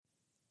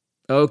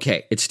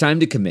Okay, it's time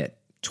to commit.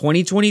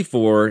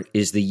 2024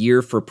 is the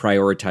year for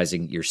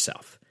prioritizing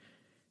yourself.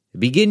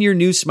 Begin your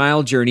new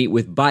smile journey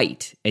with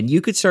Byte, and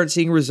you could start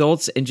seeing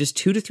results in just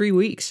 2 to 3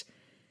 weeks.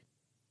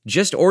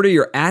 Just order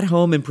your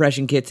at-home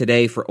impression kit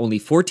today for only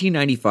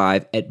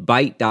 $14.95 at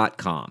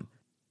Byte.com.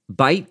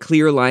 Byte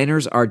clear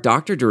liners are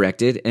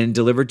doctor-directed and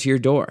delivered to your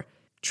door.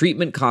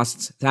 Treatment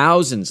costs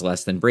thousands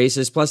less than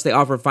braces, plus they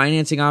offer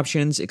financing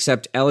options,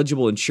 accept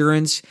eligible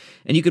insurance,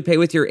 and you could pay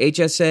with your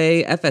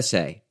HSA,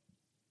 FSA.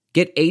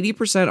 Get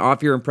 80%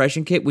 off your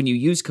impression kit when you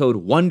use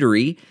code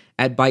WONDERY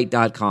at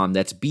Byte.com.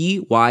 That's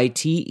BYTE.com.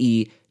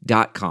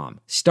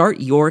 Start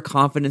your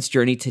confidence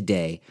journey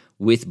today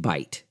with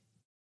Byte.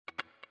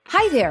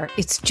 Hi there,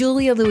 it's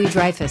Julia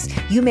Louis-Dreyfus.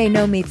 You may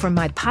know me from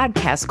my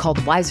podcast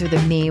called Wiser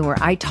Than Me, where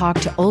I talk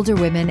to older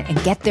women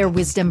and get their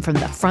wisdom from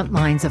the front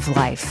lines of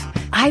life.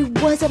 I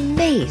was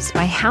amazed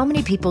by how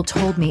many people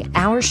told me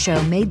our show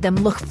made them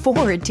look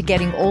forward to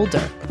getting older,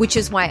 which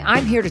is why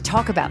I'm here to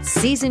talk about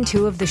season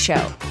 2 of the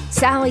show.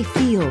 Sally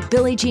Field,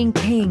 Billie Jean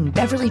King,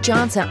 Beverly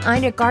Johnson,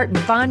 Ina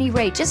Garten, Bonnie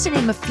Raitt, just to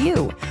name a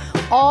few.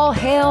 All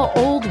hail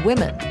old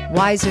women.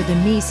 Wiser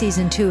Than Me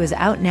season 2 is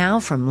out now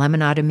from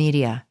Lemonada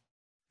Media.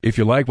 If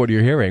you like what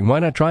you're hearing, why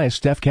not try a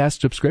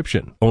StephCast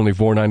subscription? Only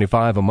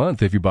 $4.95 a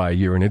month if you buy a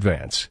year in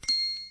advance.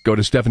 Go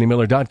to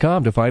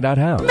StephanieMiller.com to find out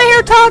how.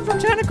 Mayor Todd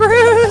from Santa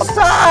Cruz.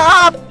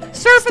 Stop!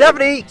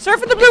 Stephanie,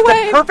 surfing the blue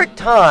wave. The perfect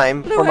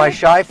time for my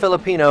shy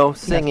Filipino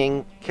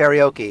singing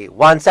karaoke.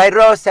 Once I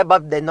rose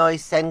above the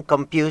noise and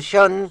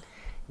confusion,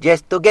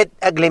 just to get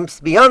a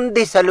glimpse beyond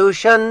the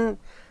solution.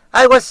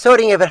 I was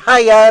soaring ever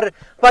higher,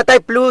 but I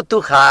flew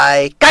too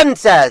high.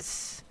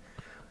 Kansas!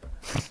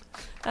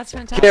 That's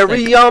fantastic.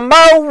 Carry on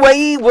my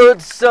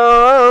wayward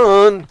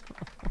son.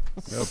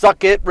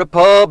 Suck it,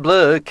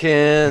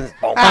 Republicans.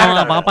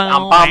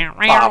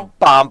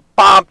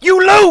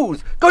 You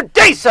lose. Good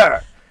day,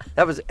 sir.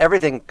 That was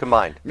everything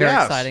combined. Very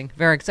exciting.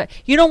 Very exciting.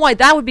 You know why?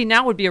 That would be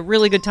now would be a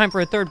really good time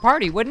for a third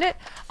party, wouldn't it?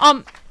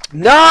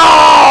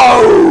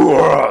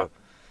 No.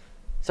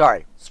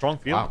 Sorry. Strong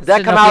feelings. Does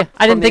that come out?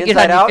 I didn't think you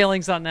had any out?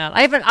 feelings on that.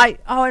 I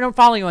don't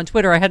follow you on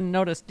Twitter. I hadn't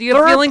noticed. Do you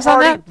have feelings on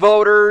that?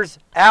 Voters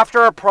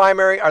after a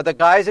primary are the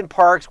guys in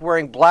parks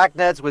wearing black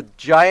nets with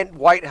giant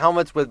white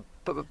helmets with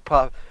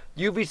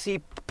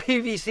PVC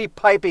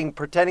piping,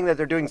 pretending that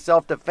they're doing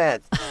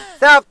self-defense.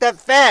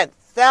 Self-defense.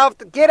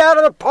 Get out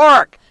of the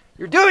park.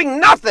 You're doing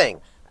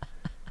nothing.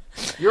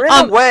 You're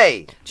in the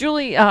way.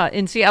 Julie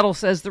in Seattle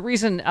says the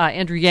reason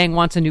Andrew Yang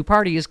wants a new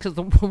party is because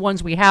the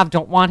ones we have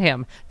don't want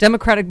him.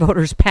 Democratic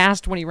voters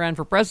passed when he ran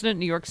for president.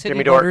 New York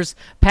City voters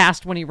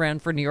passed when he ran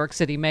for New York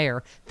City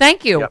mayor.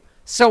 Thank you. Yep.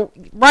 So,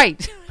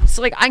 right. It's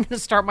like, I'm going to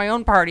start my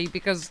own party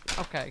because,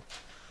 okay.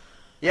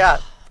 Yeah.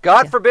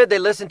 God forbid they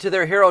listen to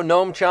their hero,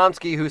 Noam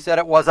Chomsky, who said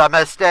it was a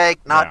mistake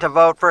not to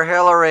vote for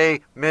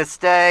Hillary.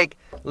 Mistake.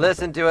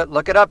 Listen to it.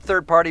 Look it up,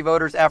 third-party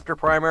voters after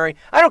primary.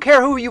 I don't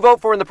care who you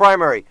vote for in the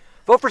primary.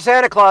 Vote for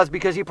Santa Claus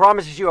because he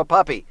promises you a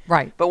puppy.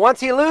 Right. But once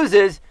he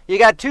loses, you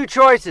got 2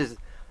 choices.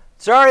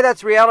 Sorry,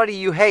 that's reality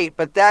you hate,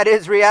 but that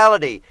is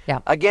reality. Yeah.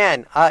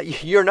 Again,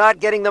 you're not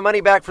getting the money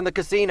back from the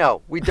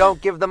casino. We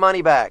don't give the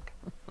money back.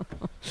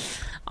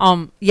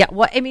 Yeah.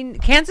 Well, I mean,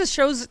 Kansas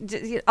shows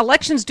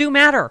elections do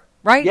matter,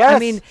 right? Yes. I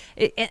mean,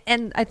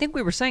 and I think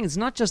we were saying it's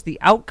not just the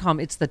outcome;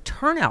 it's the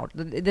turnout.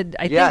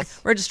 I think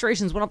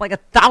registrations went up like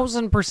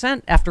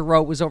 1,000% after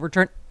Roe was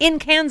overturned in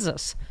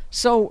Kansas.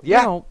 So you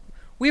know.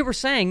 We were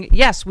saying,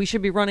 yes, we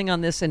should be running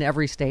on this in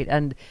every state.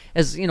 And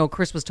as you know,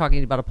 Chris was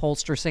talking about a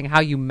pollster saying how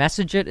you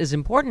message it is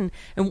important.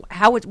 And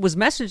how it was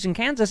messaged in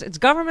Kansas, it's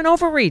government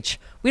overreach.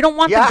 We don't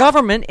want the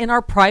government in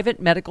our private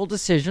medical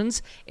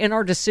decisions, in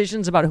our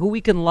decisions about who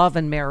we can love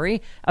and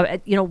marry,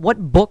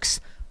 what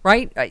books,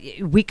 right,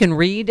 we can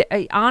read,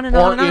 on and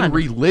on and on. Or in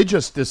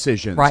religious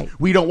decisions. Right.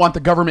 We don't want the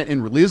government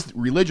in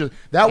religious.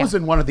 That was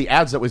in one of the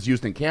ads that was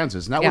used in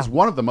Kansas. And that was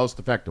one of the most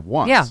effective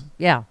ones.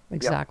 Yeah,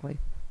 exactly.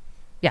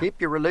 Yeah.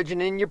 Keep your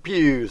religion in your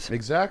pews.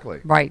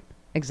 Exactly. Right.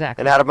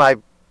 Exactly. And out of my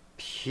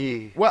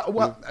pew.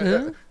 Well,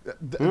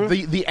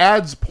 the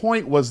ad's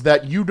point was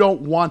that you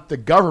don't want the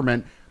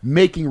government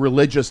making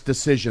religious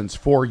decisions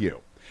for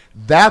you.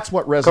 That's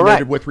what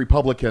resonated with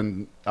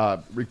Republican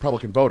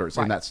voters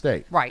in that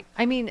state. Right.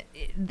 I mean,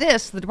 the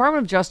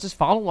Department of Justice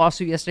filed a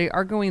lawsuit yesterday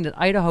arguing that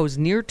Idaho's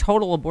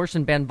near-total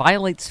abortion ban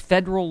violates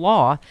federal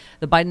law.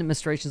 The Biden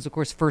administration's, of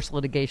course, first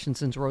litigation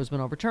since Roe's been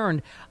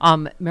overturned.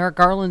 Merrick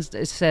Garland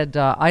said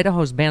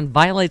Idaho's ban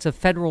violates a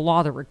federal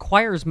law that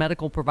requires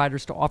medical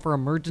providers to offer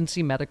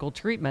emergency medical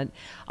treatment.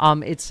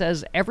 It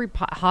says every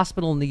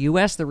hospital in the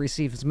U.S. that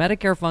receives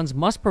Medicare funds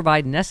must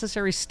provide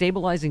necessary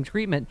stabilizing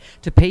treatment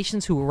to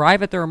patients who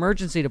arrive at their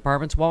emergency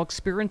departments while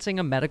experiencing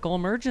a medical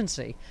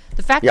emergency.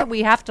 The fact that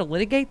we have to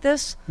litigate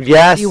this,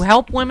 you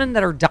help women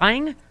that are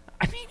dying,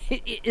 I mean,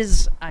 it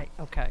is,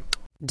 okay.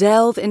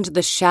 Delve into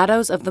the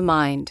shadows of the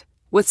mind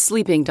with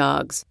Sleeping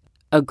Dogs,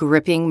 a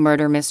gripping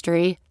murder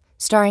mystery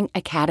starring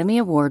Academy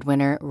Award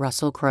winner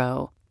Russell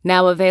Crowe.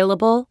 Now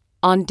available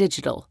on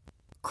digital.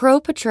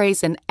 Crowe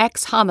portrays an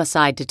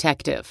ex-homicide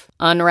detective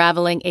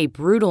unraveling a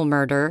brutal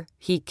murder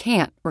he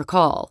can't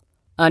recall.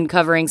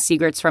 Uncovering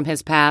secrets from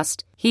his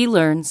past, he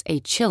learns a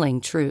chilling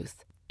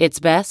truth.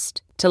 It's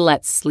best to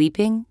let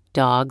sleeping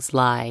dogs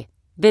lie.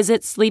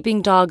 Visit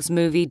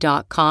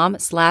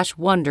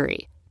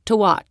sleepingdogsmovie.com/Wondery to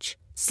watch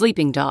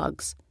Sleeping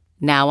Dogs,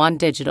 now on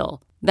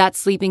digital.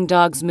 That's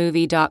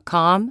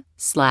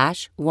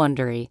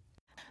sleepingdogsmovie.com/Wondery.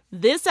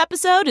 This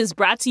episode is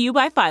brought to you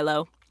by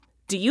Philo.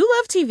 Do you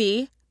love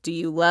TV? Do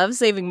you love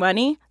saving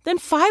money? Then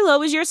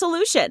Philo is your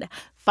solution.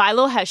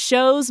 Philo has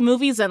shows,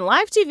 movies, and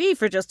live TV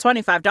for just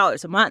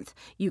 $25 a month.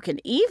 You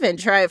can even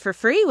try it for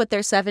free with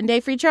their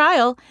 7-day free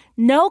trial.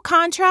 No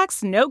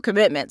contracts, no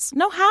commitments,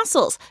 no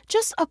hassles.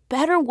 Just a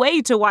better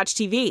way to watch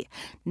TV.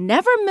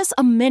 Never miss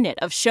a minute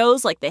of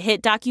shows like the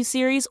hit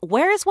docuseries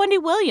Where is Wendy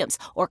Williams?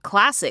 Or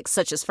classics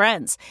such as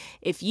Friends.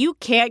 If you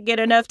can't get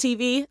enough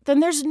TV, then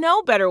there's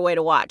no better way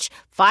to watch.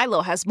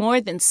 Philo has more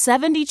than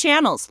 70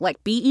 channels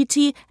like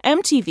BET,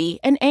 MTV,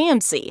 and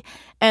AMC.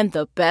 And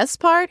the best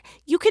part?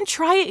 You can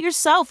try it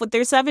yourself with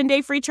their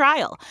 7-day free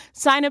trial.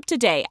 Sign up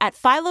today at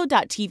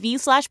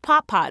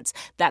philo.tv/poppods.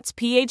 That's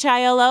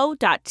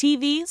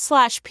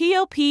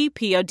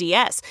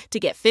philo.tv/POPPODS to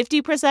get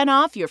 50%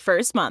 off your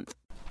first month.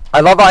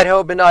 I love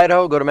Idaho. Been to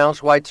Idaho. Go to Mount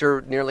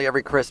Schweitzer nearly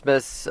every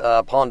Christmas.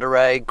 Pend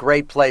Oreille,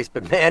 great place.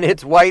 But man,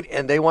 it's white,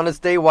 and they want to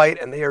stay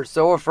white, and they are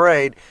so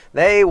afraid.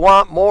 They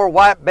want more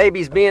white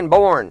babies being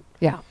born.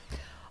 Yeah.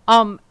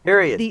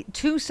 Period. The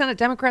 2 Senate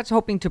Democrats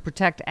hoping to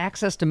protect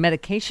access to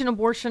medication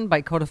abortion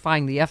by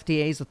codifying the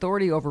FDA's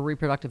authority over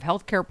reproductive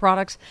health care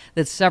products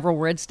that several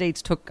red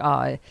states took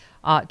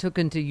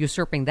into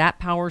usurping that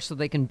power so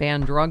they can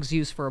ban drugs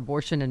used for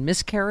abortion and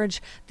miscarriage.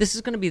 This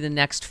is going to be the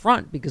next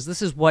front, because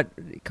this is what,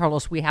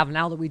 Carlos, we have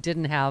now that we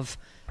didn't have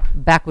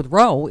back with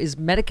Roe, is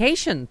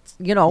medication.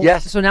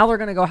 Yes. So now they're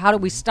going to go, how do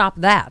we stop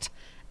that?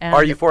 And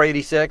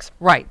RU-486?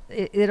 Right.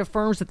 It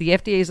affirms that the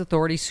FDA's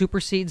authority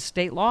supersedes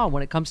state law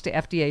when it comes to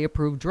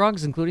FDA-approved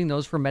drugs, including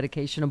those for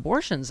medication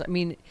abortions. I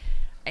mean...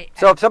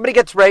 So if somebody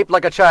gets raped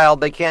like a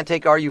child, they can't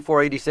take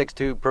RU-486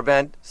 to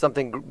prevent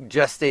something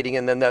gestating,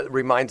 and then that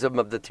reminds them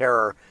of the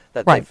terror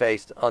that they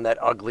faced on that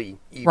ugly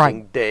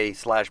evening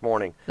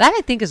day/morning. That, I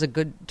think, is a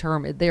good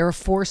term. They're a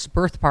forced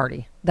birth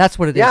party. That's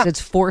what it is.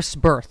 It's forced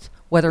birth.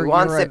 Whether we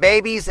want the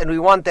babies, and we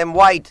want them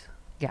white.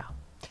 Yeah,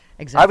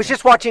 exactly. I was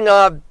just watching...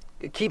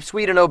 Keep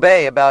Sweet and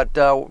Obey about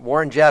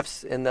Warren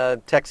Jeffs in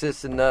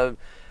Texas and the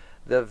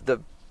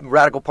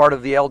radical part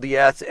of the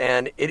LDS,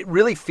 and it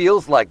really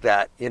feels like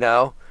that,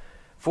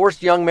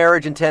 Forced young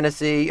marriage in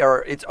Tennessee,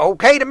 or it's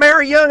okay to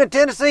marry young in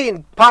Tennessee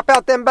and pop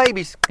out them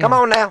babies. Come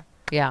on now.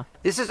 Yeah.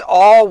 This is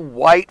all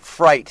white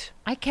fright.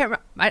 I can't.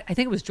 I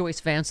think it was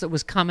Joyce Vance that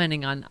was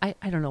commenting on. I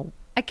don't know.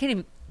 I can't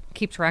even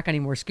keep track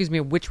anymore,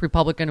 of which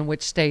Republican in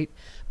which state,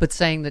 but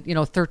saying that,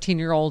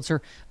 13-year-olds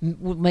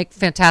will make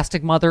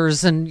fantastic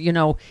mothers, and,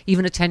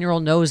 even a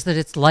 10-year-old knows that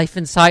it's life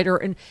inside her.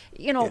 And,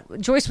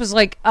 Joyce was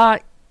like,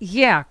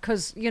 yeah,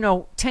 because,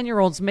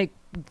 10-year-olds make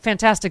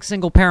fantastic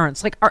single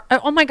parents. Like,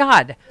 oh my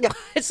God. Yeah.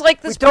 It's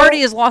like this party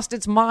has lost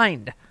its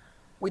mind.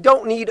 We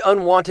don't need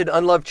unwanted,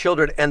 unloved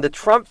children, and the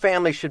Trump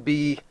family should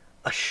be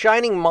a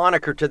shining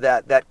moniker to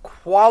that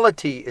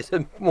quality is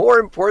more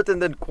important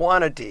than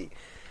quantity.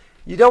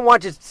 You don't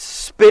want just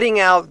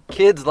spitting out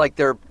kids like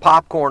they're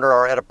popcorn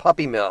or at a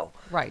puppy mill.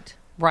 Right.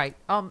 By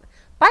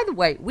the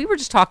way, we were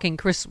just talking.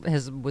 Chris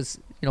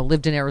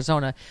lived in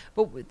Arizona,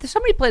 but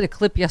somebody played a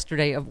clip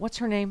yesterday of what's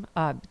her name,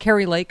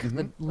 Carrie Lake,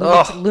 the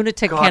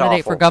lunatic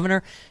candidate for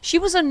governor. She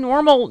was a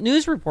normal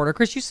news reporter.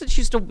 Chris, you said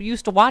she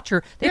used to watch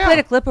her. They played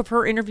a clip of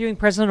her interviewing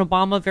President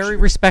Obama, very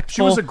respectful.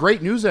 She was a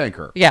great news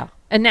anchor. Yeah,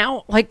 and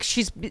now,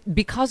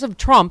 because of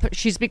Trump,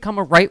 she's become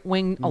a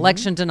right-wing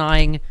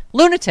election-denying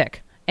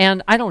lunatic.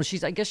 And I don't know, she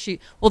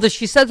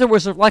said there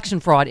was election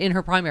fraud in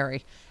her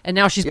primary, and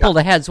now she's pulled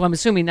ahead, so I'm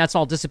assuming that's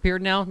all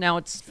disappeared now? Now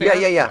it's fair?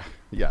 Yeah.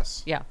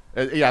 Yes. Yeah.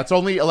 It's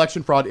only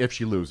election fraud if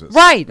she loses.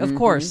 Right, of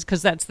course,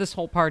 because that's this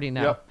whole party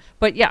now. Yep.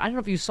 But yeah, I don't know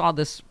if you saw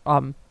this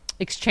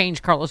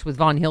exchange, Carlos, with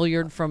Von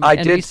Hilliard from I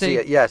NBC. did see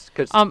it, yes.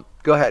 Go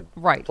ahead.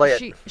 Right. Play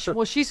it. She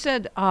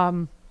said...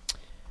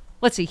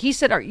 let's see. He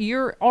said,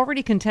 you're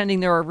already contending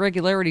there are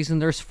irregularities and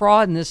there's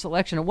fraud in this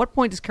election. At what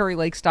point does Carrie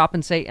Lake stop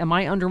and say, am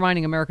I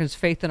undermining Americans'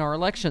 faith in our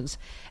elections?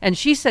 And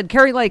she said,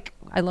 Carrie Lake,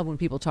 I love when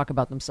people talk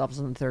about themselves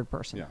in the third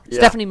person. Yeah.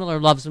 Stephanie Miller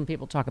loves when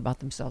people talk about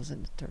themselves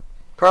in the third.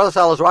 Carlos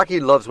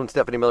Alazraqui loves when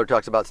Stephanie Miller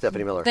talks about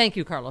Stephanie Miller. Thank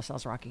you, Carlos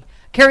Alazraqui.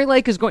 Carrie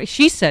Lake is going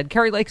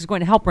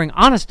to help bring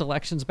honest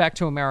elections back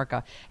to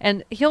America.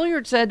 And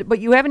Hilliard said, but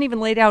you haven't even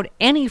laid out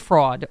any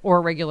fraud or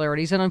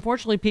irregularities. And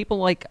unfortunately, people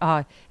like,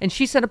 and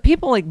she said,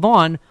 people like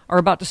Vaughn are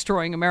about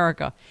destroying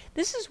America.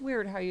 This is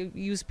weird how you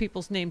use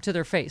people's name to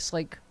their face.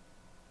 Like,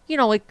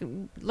 like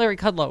Larry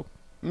Kudlow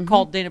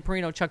called Dana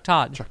Perino Chuck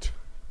Todd.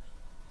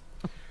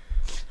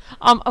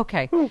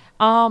 Okay.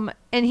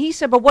 And he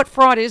said, but what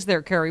fraud is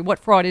there, Carrie? What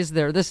fraud is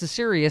there? This is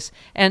serious.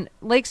 And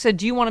Lake said,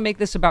 do you want to make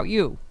this about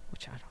you?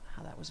 Which I don't know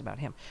how that was about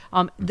him.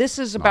 This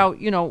is about,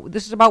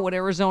 this is about what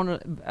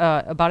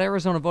about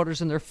Arizona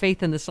voters and their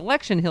faith in this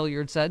election,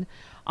 Hilliard said.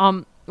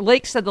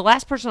 Lake said, the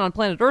last person on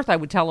planet Earth I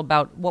would tell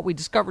about what we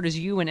discovered is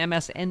you and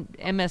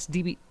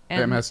MSDNC.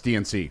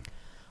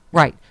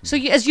 Right. So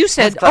as you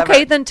said, That's clever.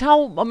 okay, then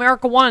tell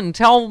America One,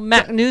 tell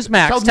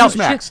Newsmax. Tell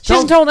Newsmax. She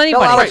hasn't told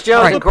anybody. Tell Alex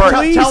Jones in court.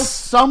 Tell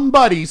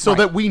somebody so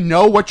that we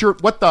know what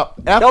the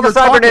F Tell the you're cyber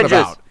talking ninjas.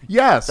 about.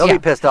 Yes. They'll be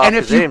pissed off And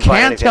 'cause if they you didn't find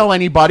can't anything. tell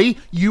anybody,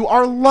 you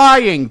are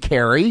lying,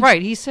 Carrie.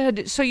 Right. He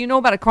said, so you know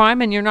about a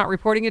crime and you're not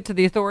reporting it to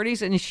the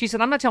authorities? And she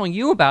said, I'm not telling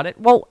you about it.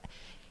 Well,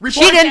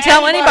 Report she didn't to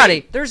tell anybody.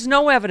 anybody. There's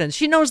no evidence.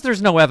 She knows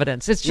there's no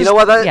evidence. It's just, You know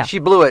what? yeah. She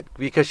blew it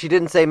because she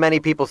didn't say many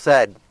people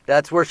said.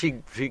 That's where she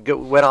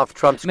went off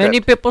Trump's script.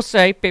 Many people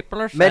say,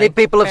 people are saying. Many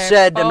people have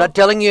said. I'm not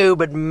telling you,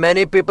 but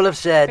many people have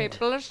said.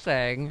 People are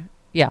saying.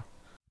 Yeah.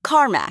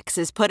 CarMax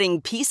is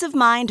putting peace of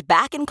mind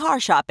back in car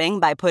shopping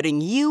by putting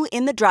you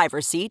in the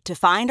driver's seat to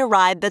find a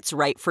ride that's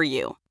right for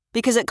you.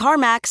 Because at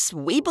CarMax,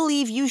 we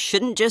believe you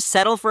shouldn't just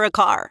settle for a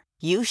car.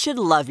 You should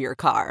love your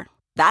car.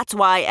 That's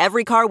why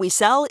every car we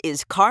sell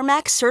is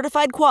CarMax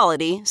certified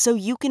quality, so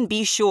you can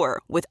be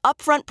sure with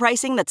upfront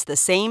pricing that's the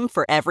same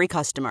for every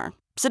customer.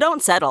 So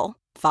don't settle.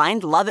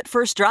 Find love at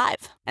first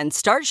drive and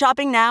start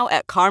shopping now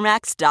at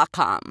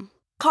CarMax.com.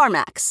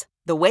 CarMax,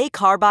 the way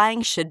car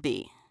buying should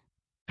be.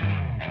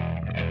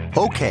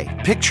 Okay,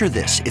 picture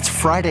this. It's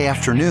Friday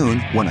afternoon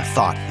when a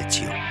thought hits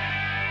you.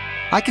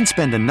 I can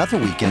spend another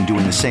weekend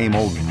doing the same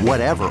old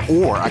whatever,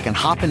 or I can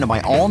hop into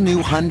my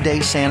all-new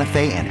Hyundai Santa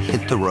Fe and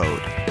hit the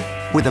road.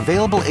 With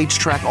available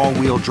H-Track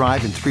all-wheel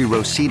drive and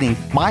 3-row seating,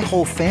 my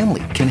whole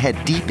family can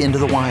head deep into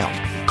the wild.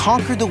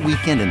 Conquer the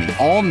weekend in the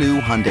all-new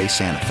Hyundai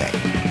Santa Fe.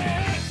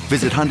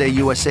 Visit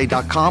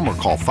HyundaiUSA.com or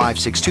call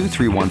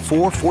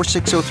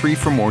 562-314-4603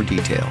 for more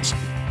details.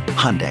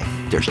 Hyundai,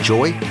 there's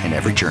joy in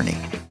every journey.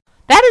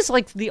 That is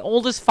like the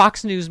oldest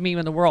Fox News meme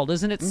in the world,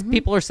 isn't it?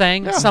 People are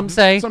saying, Yeah, some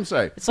say. some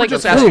say. It's We're like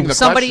just asking the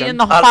somebody question. in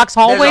the Fox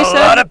hallway There's a said.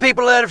 lot of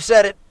people that have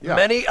said it. Yeah.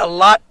 Many, a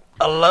lot,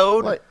 a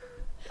load, Like-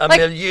 a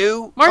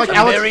milieu, Mark- a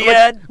Alex,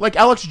 myriad. like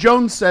Alex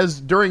Jones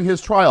says during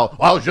his trial,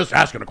 well, I was just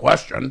asking a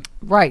question.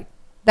 Right.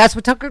 That's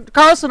what Tucker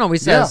Carlson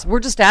always says. Yeah. We're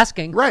just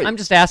asking. Right. I'm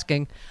just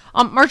asking.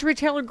 Marjorie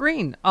Taylor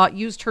Greene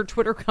used her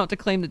Twitter account to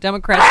claim the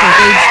Democrats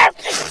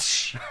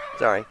engaged.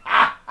 Sorry.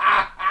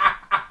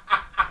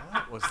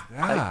 What was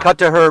that? Cut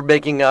to her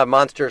making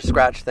monster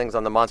scratch things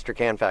on the Monster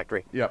Can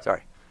Factory. Yep.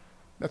 Sorry.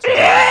 That's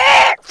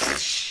exactly.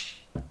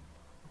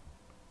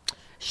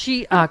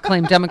 She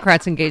claimed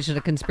Democrats engaged in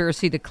a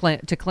conspiracy to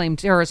claim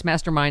terrorist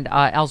mastermind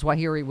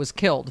al-Zawahiri was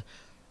killed.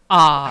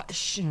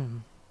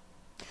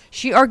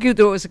 She argued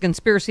that it was a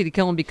conspiracy to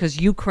kill him because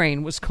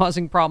Ukraine was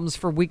causing problems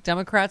for weak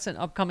Democrats in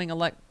upcoming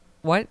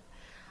What?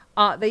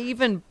 They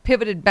even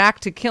pivoted back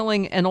to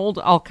killing an old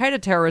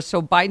al-Qaeda terrorist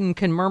so Biden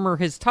can murmur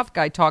his tough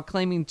guy talk,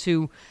 claiming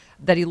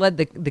that he led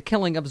the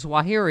killing of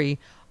Zawahiri.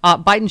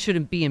 Biden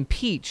shouldn't be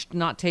impeached,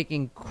 not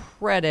taking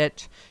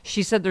credit.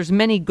 She said there's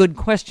many good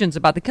questions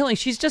about the killing.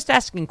 She's just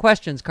asking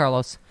questions,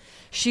 Carlos.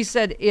 She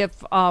said,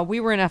 if we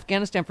were in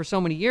Afghanistan for so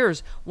many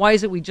years, why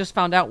is it we just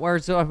found out where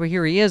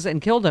Zawahiri is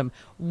and killed him?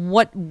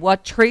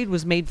 What trade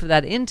was made for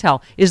that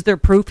intel? Is there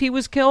proof he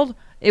was killed?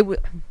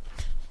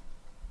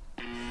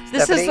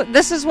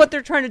 This is what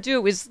they're trying to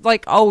do. Is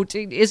like, oh,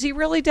 is he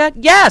really dead?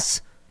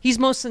 Yes, he's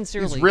most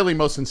sincerely. He's really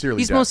most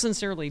sincerely dead. Most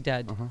sincerely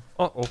dead.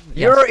 Uh-oh.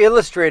 You're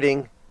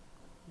illustrating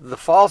the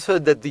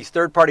falsehood that these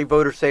third-party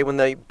voters say when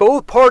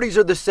both parties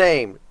are the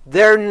same.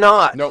 They're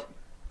not. Nope.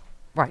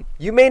 Right.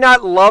 You may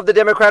not love the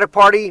Democratic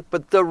Party,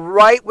 but the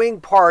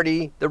right-wing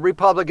party, the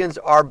Republicans,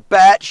 are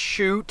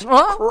batshit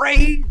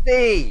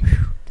crazy.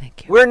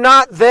 Thank you. We're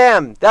not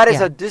them. That is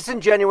Yeah. a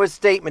disingenuous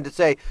statement to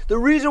say, the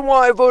reason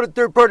why I voted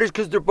third party is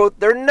because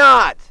they're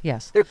not.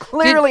 Yes. They're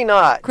clearly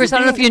not. Chris, You're I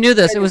don't know if being you knew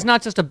this. It was disingenuous.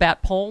 not just a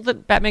bat pole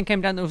that Batman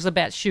came down. It was a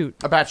bat chute.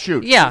 A bat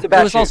shoot. Yeah, It's a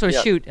bat it was chute, also a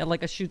yeah. chute,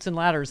 like a chutes and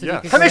ladders. That you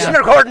Yes. could go Commissioner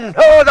down. Gordon,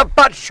 oh, the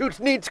butt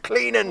chutes needs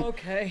cleaning.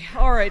 Okay,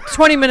 all right.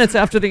 20 minutes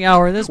after the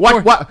hour. This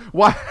What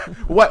poor-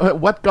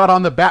 what got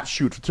on the bat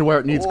chute to where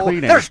it needs Oh,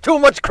 cleaning? there's too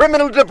much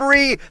criminal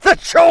debris. The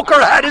choker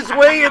had his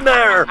way in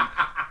there.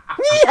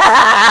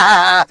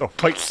 Yeah. The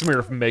white smear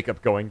of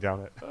makeup going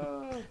down it.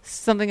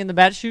 something in the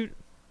bat chute.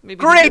 Maybe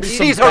Great maybe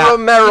Caesar some bat-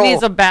 Romero. Maybe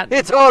it's a bat.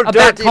 It's all a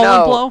bat dirty colon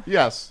now. blow.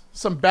 Yes,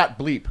 some bat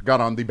bleep got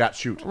on the bat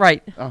chute.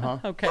 Right. Uh-huh.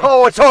 Okay.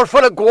 Oh, it's all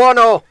full of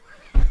guano.